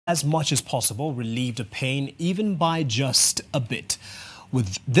as much as possible relieve the pain even by just a bit.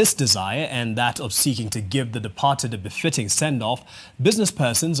 With this desire and that of seeking to give the departed a befitting send-off, business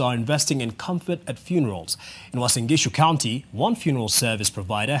persons are investing in comfort at funerals. In Uasin Gishu County, one funeral service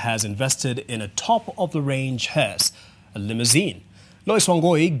provider has invested in a top-of-the-range hearse, a limousine. Lois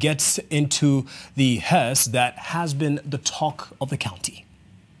Wangoi gets into the hearse that has been the talk of the county.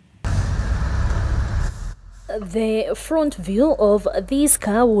 The front view of this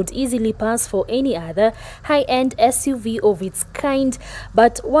car would easily pass for any other high-end SUV of its kind,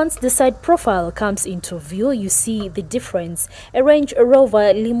 but once the side profile comes into view, you see the difference. A Range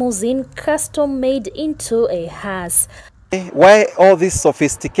Rover limousine custom-made into a hearse. Why all this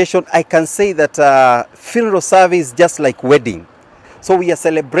sophistication? I can say that funeral service is just like wedding. So we are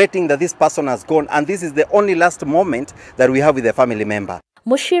celebrating that this person has gone, and this is the only last moment that we have with the family member.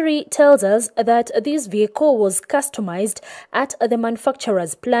 Moshiri tells us that this vehicle was customized at the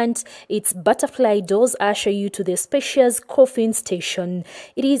manufacturer's plant. Its butterfly doors usher you to the spacious coffin station.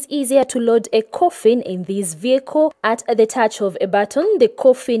 It is easier to load a coffin in this vehicle. At the touch of a button, the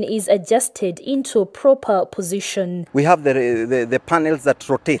coffin is adjusted into a proper position. We have the panels that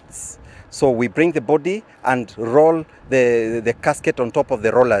rotates. So we bring the body and roll the casket on top of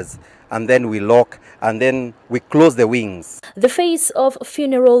the rollers, and then we lock, and then we close the wings. The face of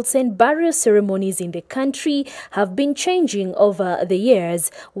funerals and burial ceremonies in the country have been changing over the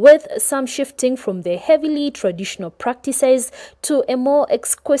years, with some shifting from the heavily traditional practices to a more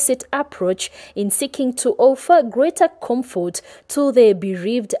exquisite approach in seeking to offer greater comfort to the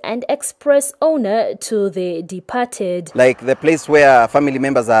bereaved and express honor to the departed. Like the place where family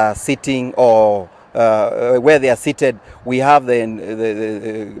members are sitting or where they are seated, we have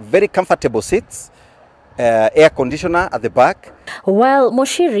the very comfortable seats, air conditioner at the back. While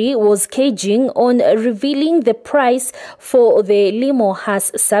Moshiri was caging on revealing the price for the limo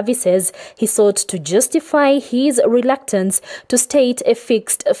hearse services, he sought to justify his reluctance to state a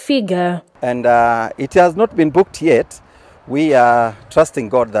fixed figure. And it has not been booked yet. We are trusting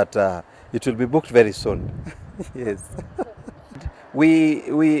God that it will be booked very soon. Yes.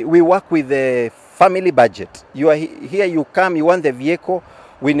 We work with the family budget. You are here, you come, you want the vehicle,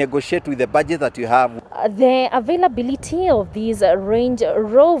 we negotiate with the budget that you have. The availability of these Range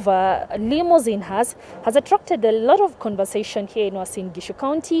Rover limousine has attracted a lot of conversation here in Uasin Gishu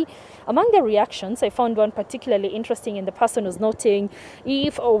County. Among the reactions, I found one particularly interesting, and the person was noting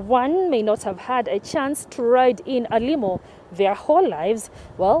if one may not have had a chance to ride in a limo their whole lives,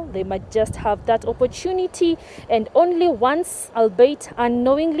 well, they might just have that opportunity, and only once, albeit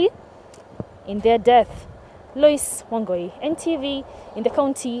unknowingly, in their death. Lois Wangoi, NTV, in the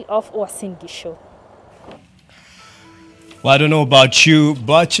county of Uasin Gishu. Well, I don't know about you,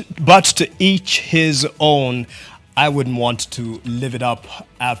 but to each his own. I wouldn't want to live it up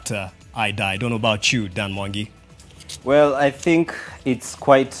after I die. I don't know about you, Dan Mwangi. Well, I think it's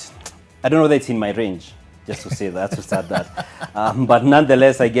quite, I don't know that it's in my range, just to say that, to start that. But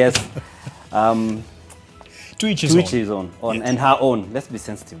nonetheless, I guess, to each his own. Yes. And her own. Let's be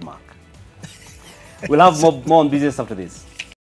sensitive, Mark. We'll have more on business after this.